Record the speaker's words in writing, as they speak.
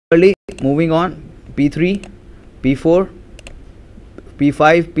Similarly, moving on, P3, P4,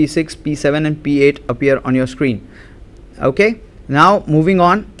 P5, P6, P7 and P8 appear on your screen. Okay, now moving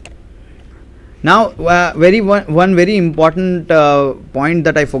on. Now one very important point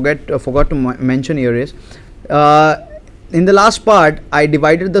that I forgot to mention here is, in the last part I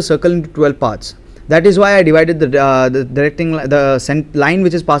divided the circle into 12 parts. That is why I divided the line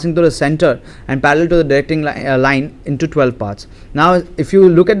which is passing through the center and parallel to the directing line into 12 parts. Now if you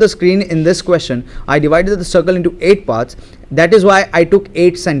look at the screen in this question, I divided the circle into 8 parts. That is why I took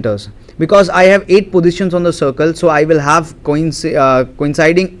 8 centers, because I have 8 positions on the circle, so I will have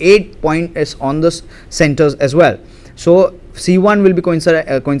coinciding 8 points on the centers as well. So C1 will be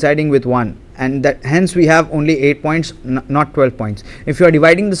coinciding with 1, and that hence we have only 8 points, not 12 points. If you are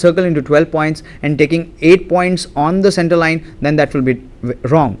dividing the circle into 12 points and taking 8 points on the center line, then that will be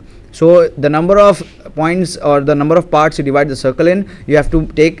wrong. So the number of points or the number of parts you divide the circle in, you have to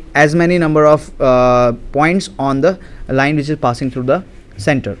take as many number of points on the line which is passing through the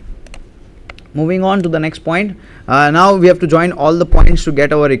center. Moving on to the next point, now we have to join all the points to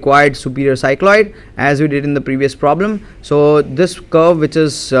get our required superior cycloid, as we did in the previous problem. So this curve which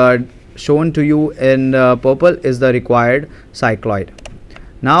is shown to you in purple is the required cycloid.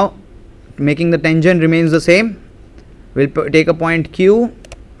 Now making the tangent remains the same. We'll take a point Q.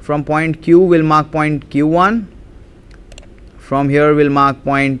 From point Q we'll mark point Q1. From here we'll mark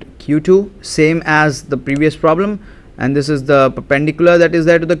point Q2, same as the previous problem, and this is the perpendicular that is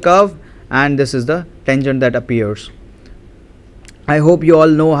there to the curve, and this is the tangent that appears. I hope you all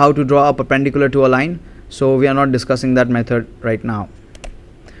know how to draw a perpendicular to a line, so we are not discussing that method right now.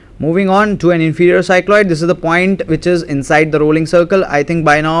 Moving on to an inferior cycloid, this is the point which is inside the rolling circle. I think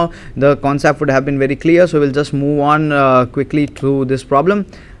by now the concept would have been very clear, so we'll just move on quickly through this problem.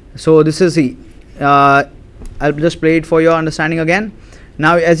 So this is C. I'll just play it for your understanding again.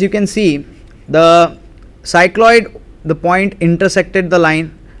 Now as you can see, the cycloid, the point intersected the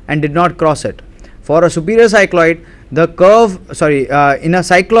line and did not cross it. For a superior cycloid, the curve, in a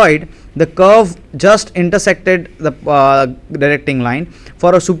cycloid, the curve just intersected the directing line.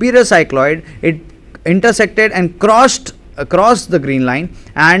 For a superior cycloid, it intersected and crossed across the green line,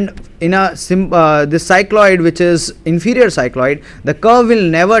 and in a this cycloid which is inferior cycloid, the curve will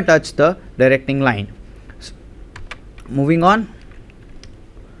never touch the directing line. Moving on,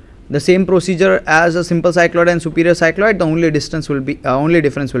 the same procedure as a simple cycloid and superior cycloid. The only difference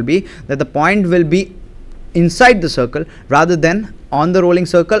will be that the point will be inside the circle rather than on the rolling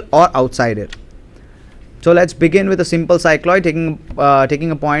circle or outside it. So let's begin with a simple cycloid,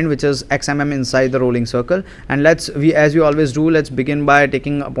 taking a point which is x mm inside the rolling circle, and as we always do, let's begin by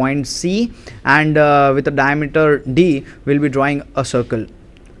taking a point C, and with a diameter D we'll be drawing a circle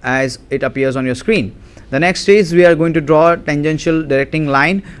as it appears on your screen. The next is we are going to draw a tangential directing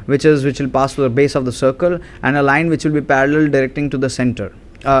line which will pass through the base of the circle, and a line which will be parallel directing to the center.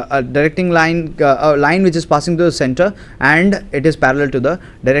 A directing line, a line which is passing through the center and it is parallel to the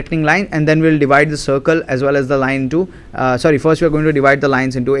directing line, and then we'll divide the circle as well as the line into first we are going to divide the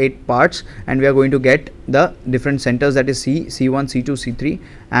lines into 8 parts, and we are going to get the different centers, that is C, C1, C2, C3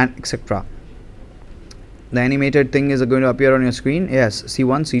 and etc. The animated thing is going to appear on your screen. Yes,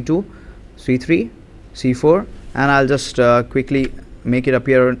 C1, C2, C3, C4, and I'll just quickly make it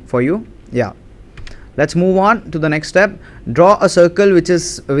appear for you. Yeah, let's move on to the next step. Draw a circle which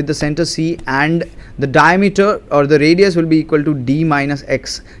is with the center C, and the diameter or the radius will be equal to D minus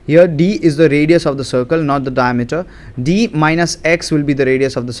X. Here D is the radius of the circle, not the diameter. D minus X will be the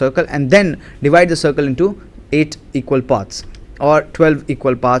radius of the circle, and then divide the circle into 8 equal parts, or 12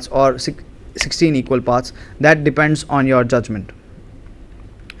 equal parts, or 16 equal parts. That depends on your judgment.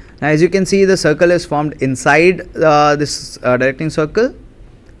 Now as you can see, the circle is formed inside this directing circle,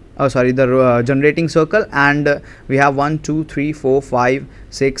 the generating circle, and we have 1, 2, 3, 4, 5,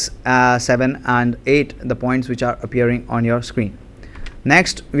 6, 7 and 8 the points which are appearing on your screen.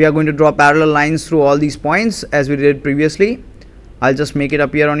 Next we are going to draw parallel lines through all these points as we did previously. I'll just make it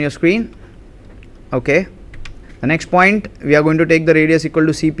appear on your screen. Okay, the next point, we are going to take the radius equal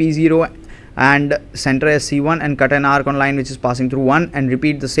to CP0 and center as C1 and cut an arc on line which is passing through 1, and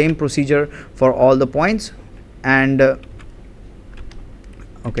repeat the same procedure for all the points. And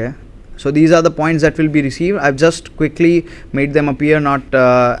okay, so these are the points that will be received. I've just quickly made them appear,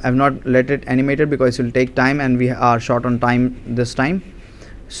 I've not let it animated because it will take time and we are short on time this time.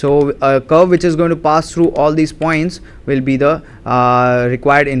 So a curve which is going to pass through all these points will be the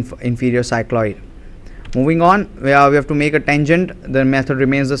required inferior cycloid. Moving on, we have to make a tangent. The method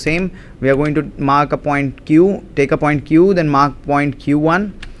remains the same. We are going to mark a point Q, take a point Q, then mark point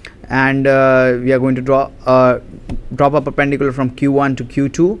Q1, and we are going to draw a drop a perpendicular from Q1 to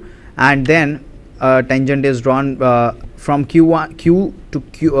Q2, and then tangent is drawn from Q1 Q to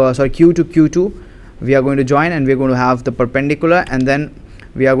Q to Q2. We are going to join, and we are going to have the perpendicular, and then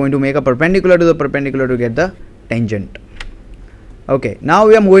we are going to make a perpendicular to the perpendicular to get the tangent. Okay, now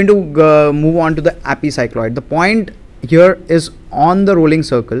we are going to move on to the epicycloid. The point here is on the rolling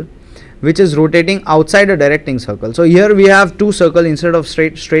circle, which is rotating outside a directing circle. So here we have two circles. Instead of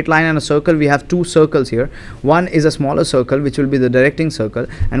straight line and a circle, we have two circles here. One is a smaller circle, which will be the directing circle,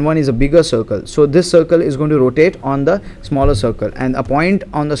 and one is a bigger circle. So this circle is going to rotate on the smaller circle, and a point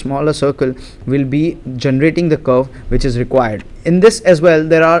on the smaller circle will be generating the curve which is required. In this as well,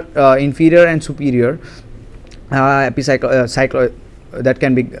 there are inferior and superior cycloid that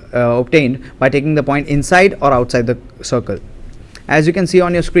can be obtained by taking the point inside or outside the circle. As you can see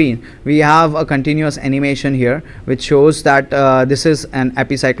on your screen, we have a continuous animation here which shows that this is an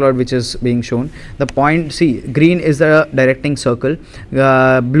epicycloid which is being shown. The point, see, green is the directing circle,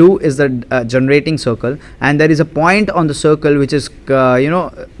 blue is the generating circle, and there is a point on the circle which is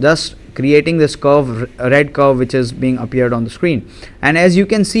just creating this curve, red curve, which is being appeared on the screen. And as you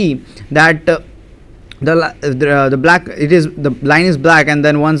can see that the black, the line is black, and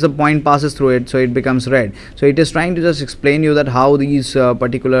then once the point passes through it, so it becomes red. So it is trying to just explain you that how these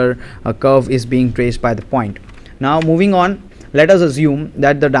particular curve is being traced by the point. Now moving on, let us assume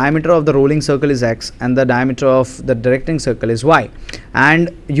that the diameter of the rolling circle is x and the diameter of the directing circle is y,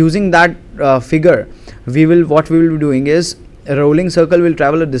 and using that figure, what we will be doing is a rolling circle will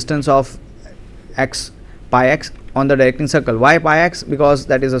travel a distance of x, pi x, on the directing circle. Why pi x? Because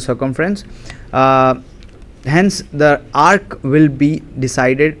that is a circumference. Hence the arc will be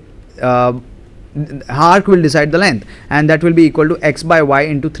decided, arc will decide the length, and that will be equal to x by y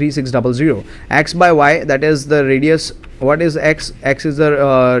into 3600. X by y, that is the radius. What is x? X is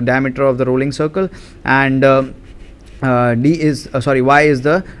the diameter of the rolling circle, and y is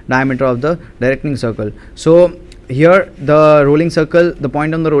the diameter of the directing circle. So here the rolling circle, the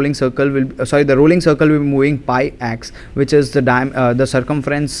point on the rolling circle will the rolling circle will be moving pi x, which is the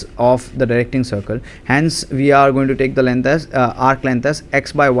circumference of the directing circle. Hence we are going to take the length as arc length as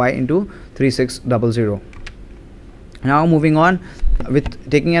x by y into 3600. Now moving on, with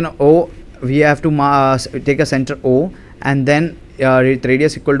taking an O, we have to take a center O, and then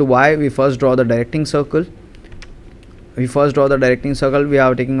radius equal to y. We first draw the directing circle. We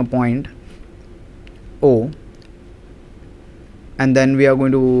are taking a point O, and then we are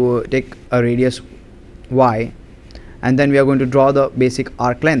going to take a radius y, and then we are going to draw the basic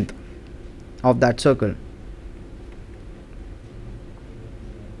arc length of that circle.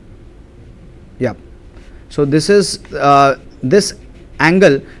 Yeah, so this is this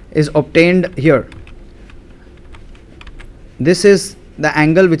angle is obtained here. This is the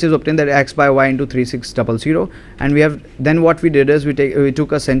angle which is obtained, that x by y into 3600, and we have, then what we did is we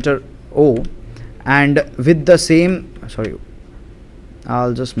took a center O, and with the same,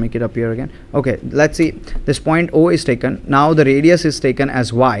 I'll just make it appear again. Okay, let's see, this point O is taken. Now the radius is taken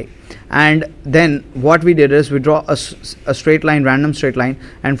as y, and then what we did is we draw a straight line, random straight line,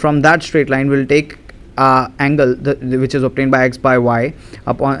 and from that straight line we'll take angle which is obtained by x by y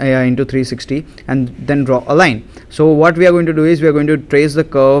upon into 360, and then draw a line. So what we are going to do is we are going to trace the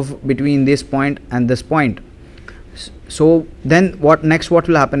curve between this point and this point. So then what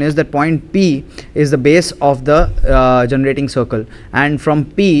will happen is that point P is the base of the generating circle, and from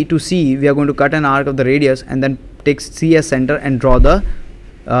P to C we are going to cut an arc of the radius, and then take C as center and draw the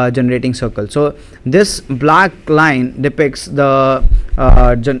generating circle. So this black line depicts the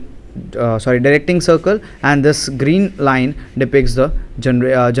directing circle, and this green line depicts the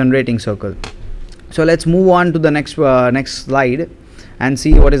generating circle. So let's move on to the next slide and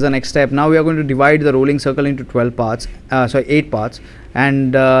see what is the next step. Now we are going to divide the rolling circle into 8 parts,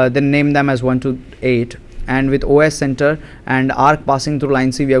 and then name them as 1 to 8, and with OS center and arc passing through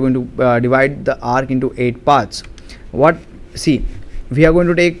line C, we are going to divide the arc into 8 parts. We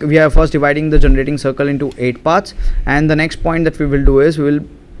are first dividing the generating circle into 8 parts, and the next point that we will do is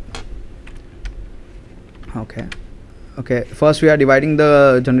first we are dividing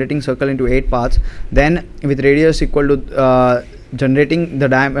the generating circle into 8 parts, then with radius equal to generating the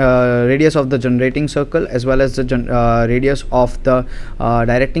radius of the generating circle as well as the radius of the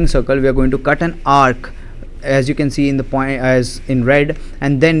directing circle, we are going to cut an arc, as you can see in the point as in red,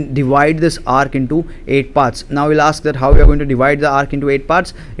 and then divide this arc into 8 parts. Now we'll ask that how we are going to divide the arc into 8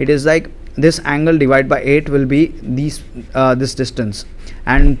 parts. It is like this angle divided by 8 will be this distance,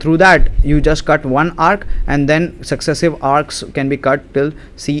 and through that you just cut one arc, and then successive arcs can be cut till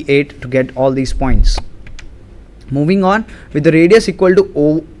C8 to get all these points. Moving on, with the radius equal to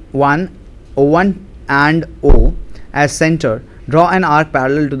O1 and O, as center, draw an arc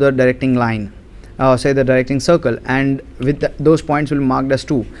parallel to the directing line, say the directing circle, and with those points will be marked as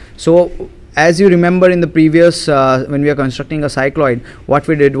 2. So as you remember in the previous when we are constructing a cycloid, what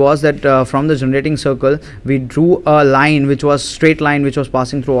we did was that from the generating circle we drew a line which was straight line which was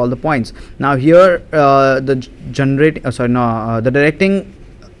passing through all the points. Now here the directing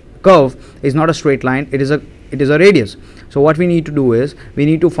curve is not a straight line, it is a radius. So what we need to do is we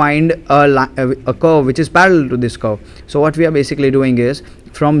need to find a curve which is parallel to this curve. So what we are basically doing is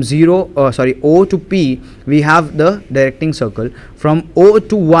from O to P we have the directing circle. From O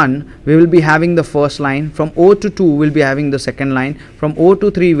to 1 we will be having the first line. From O to 2 we will be having the second line. From O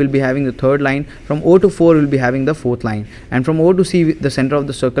to 3 we will be having the third line. From O to 4 we will be having the fourth line. And from O to C, the center of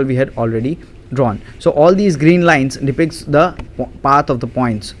the circle we had already drawn. So all these green lines depicts the path of the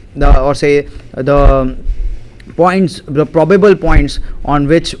points, the points, the probable points on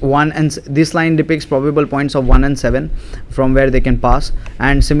which this line depicts probable points of 1 and 7 from where they can pass,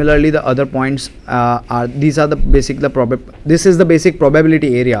 and similarly the other points this is the basic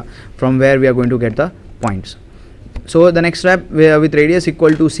probability area from where we are going to get the points. So the next step, with radius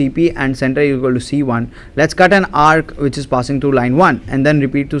equal to Cp and center equal to C1, let's cut an arc which is passing through line 1 and then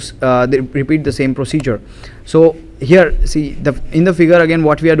repeat the same procedure. So here see in the figure again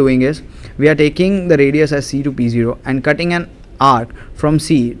what we are doing is we are taking the radius as C to P0 and cutting an arc from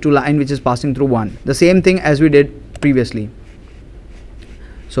C to line which is passing through 1, the same thing as we did previously.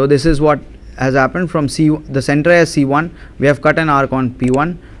 So this is what has happened. From the center as C1 we have cut an arc on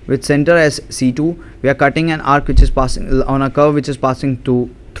P1. With center as C2 we are cutting an arc which is passing on a curve which is passing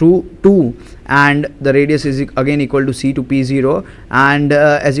through 2, and the radius is again equal to C to P0, and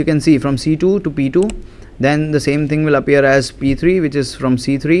as you can see from C2 to P2, then the same thing will appear as P3, which is from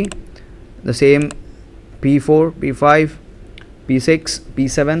C3, the same P4, P5, P6,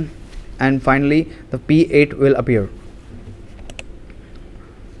 P7, and finally the P8 will appear.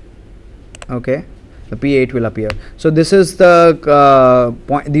 Okay, the P8 will appear. So this is the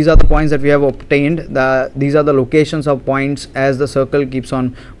point. These are the points that we have obtained. These are the locations of points as the circle keeps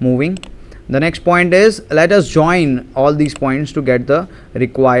on moving. The next point is, let us join all these points to get the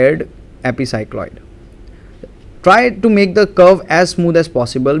required epicycloid. Try to make the curve as smooth as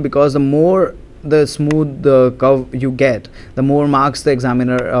possible, because the more smooth the curve you get, the more marks the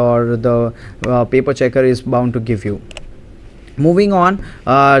examiner or the paper checker is bound to give you. Moving on,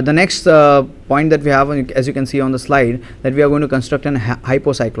 the next point that we have, as you can see on the slide, that we are going to construct an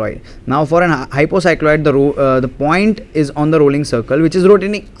hypocycloid. Now for an hypocycloid, the point is on the rolling circle which is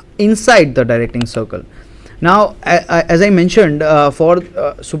rotating inside the directing circle. Now as I mentioned, for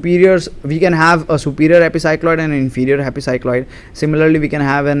superiors we can have a superior epicycloid and an inferior epicycloid. Similarly we can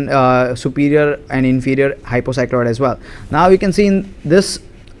have an superior and inferior hypocycloid as well. Now you can see in this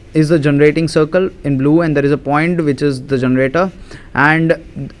is the generating circle in blue, and there is a point which is the generator,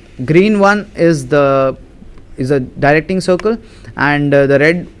 and green one is a directing circle, and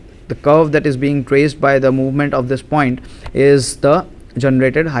the curve that is being traced by the movement of this point is the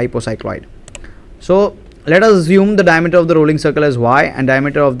generated hypocycloid. So let us assume the diameter of the rolling circle as y and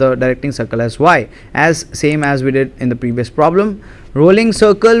diameter of the directing circle as y, as same as we did in the previous problem. Rolling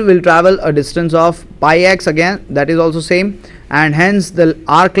circle will travel a distance of pi x, again that is also same, and hence the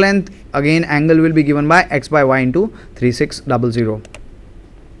arc length, again angle will be given by x by y into 3600.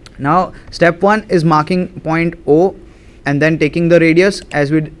 Now step 1 is marking point O and then taking the radius,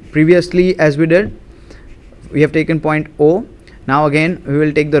 as we did. We have taken point O. Now again we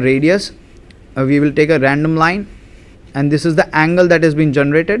will take the radius. We will take a random line, and this is the angle that has been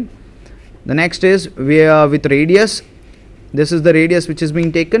generated. The next is with radius. This is the radius which is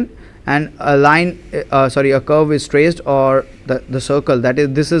being taken, and a curve is traced, or the circle, that is,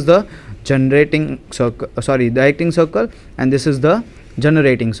 this is the directing circle, and this is the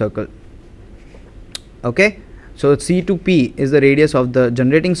generating circle. Okay, so C to P is the radius of the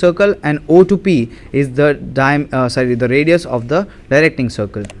generating circle, and O to P is the radius of the directing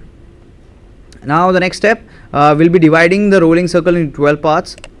circle. Now the next step, we'll be dividing the rolling circle into 12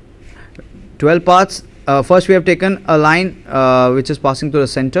 parts. First we have taken a line which is passing through the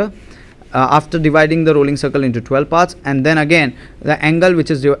center, after dividing the rolling circle into 12 parts, and then again the angle,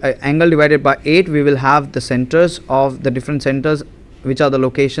 which is angle divided by 8, we will have the centers of the different centers, which are the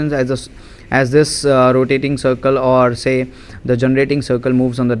locations as this rotating circle, or say the generating circle,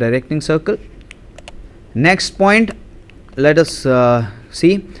 moves on the directing circle. Next point, let us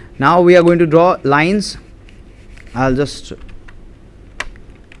see. Now we are going to draw lines. Now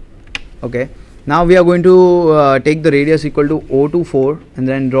we are going to take the radius equal to O to 4 and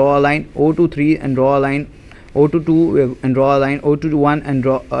then draw a line, O to 3 and draw a line, O to 2 and draw a line, O to 1 and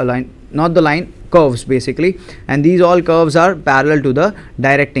draw a line, not the line, curves basically, and these all curves are parallel to the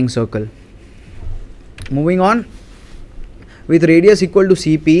directing circle. Moving on, with radius equal to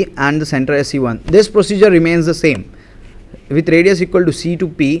Cp and the center as C1, this procedure remains the same. With radius equal to C to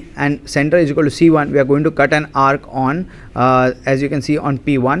P and center is equal to C1, we are going to cut an arc on as you can see on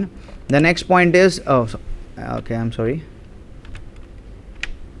P1. The next point is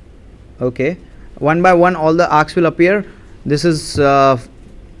okay, one by one all the arcs will appear. This is 1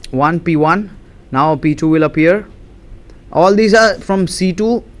 P1, now P2 will appear. All these are from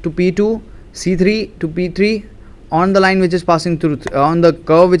C2 to P2, C3 to P3 on the line which is passing through on the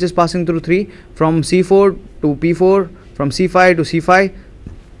curve which is passing through 3, from C4 to P4, from C5 to C5.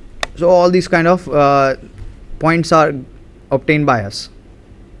 So all these kind of points are obtained by us.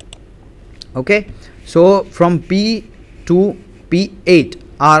 Okay, so from P to P8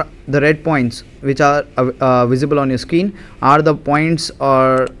 are the red points which are visible on your screen, are the points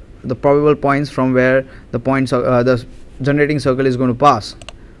or the probable points from where the points the generating circle is going to pass.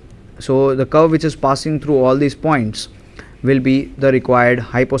 So the curve which is passing through all these points will be the required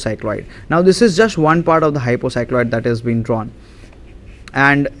hypocycloid. Now this is just one part of the hypocycloid that has been drawn,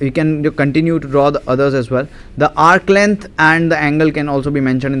 and we can continue to draw the others as well. The arc length and the angle can also be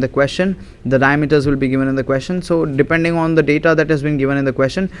mentioned in the question. The diameters will be given in the question. So depending on the data that has been given in the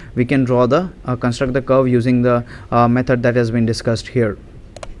question, we can draw the construct the curve using the method that has been discussed here.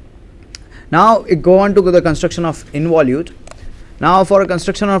 Now we go on to the construction of involute. Now for a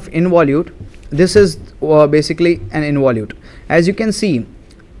construction of involute, this is basically an involute. As you can see,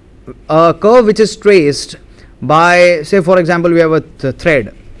 a curve which is traced by, say for example, we have a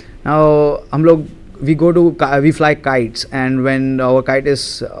thread. Now we fly kites, and when our kite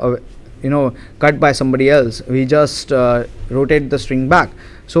is cut by somebody else, we just rotate the string back.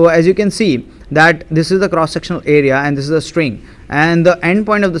 So as you can see that this is the cross sectional area and this is the string, and the end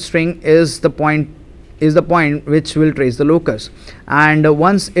point of the string is the point which will trace the locus, and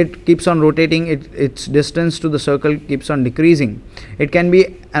once it keeps on rotating, its distance to the circle keeps on decreasing. It can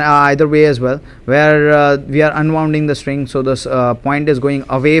be either way as well, where we are unwounding the string, so this point is going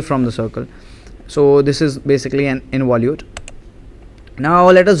away from the circle. So this is basically an involute. Now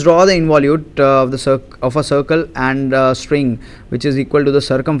let us draw the involute of a circle and string which is equal to the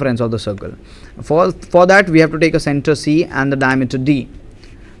circumference of the circle. For that we have to take a center C and the diameter D,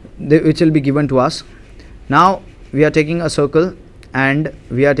 which will be given to us. Now we are taking a circle and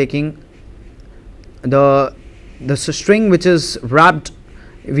we are taking the string which is wrapped.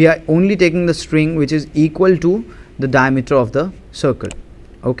 We are only taking the string which is equal to the diameter of the circle.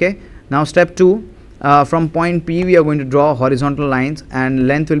 Okay, now step 2, from point P we are going to draw horizontal lines, and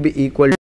length will be equal